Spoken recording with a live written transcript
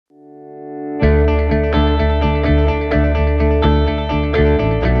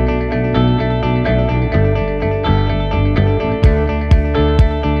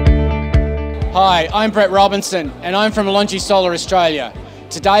Hi, I'm Brett Robinson and I'm from Longi Solar, Australia.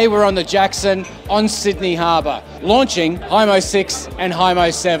 Today we're on the Jackson on Sydney Harbour, launching Hi-MO6 and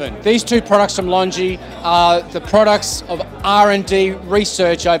Hi-MO7. These two products from Longi are the products of R&D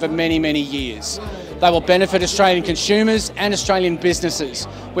research over many, many years. They will benefit Australian consumers and Australian businesses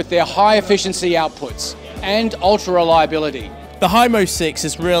with their high efficiency outputs and ultra reliability. The Hi-MO6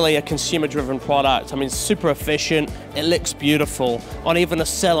 is really a consumer-driven product. I mean, it's super efficient, it looks beautiful on even a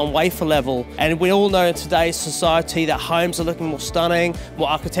cell and wafer level. And we all know in today's society that homes are looking more stunning, more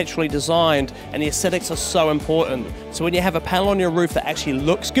architecturally designed, and the aesthetics are so important. So when you have a panel on your roof that actually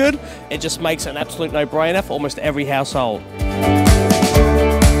looks good, it just makes it an absolute no-brainer for almost every household.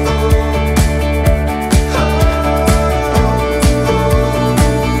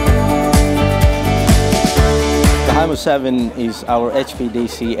 Hi-MO7 is our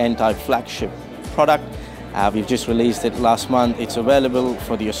HVDC N-type flagship product. We've just released it last month. It's available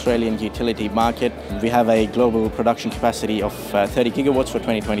for the Australian utility market. We have a global production capacity of 30 gigawatts for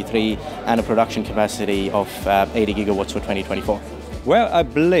 2023 and a production capacity of 80 gigawatts for 2024. Well, I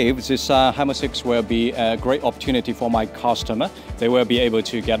believe this Hi-MO6 will be a great opportunity for my customer. They will be able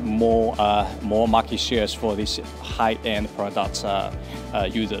to get more market shares for these high-end products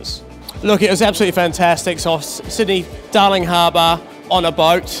users. Look, it was absolutely fantastic. So Sydney, Darling Harbour, on a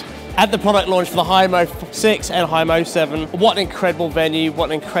boat, at the product launch for the Hi-MO6 and Hi-MO7. What an incredible venue,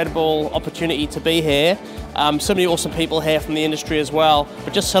 what an incredible opportunity to be here. So many awesome people here from the industry as well,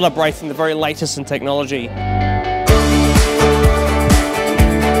 but just celebrating the very latest in technology.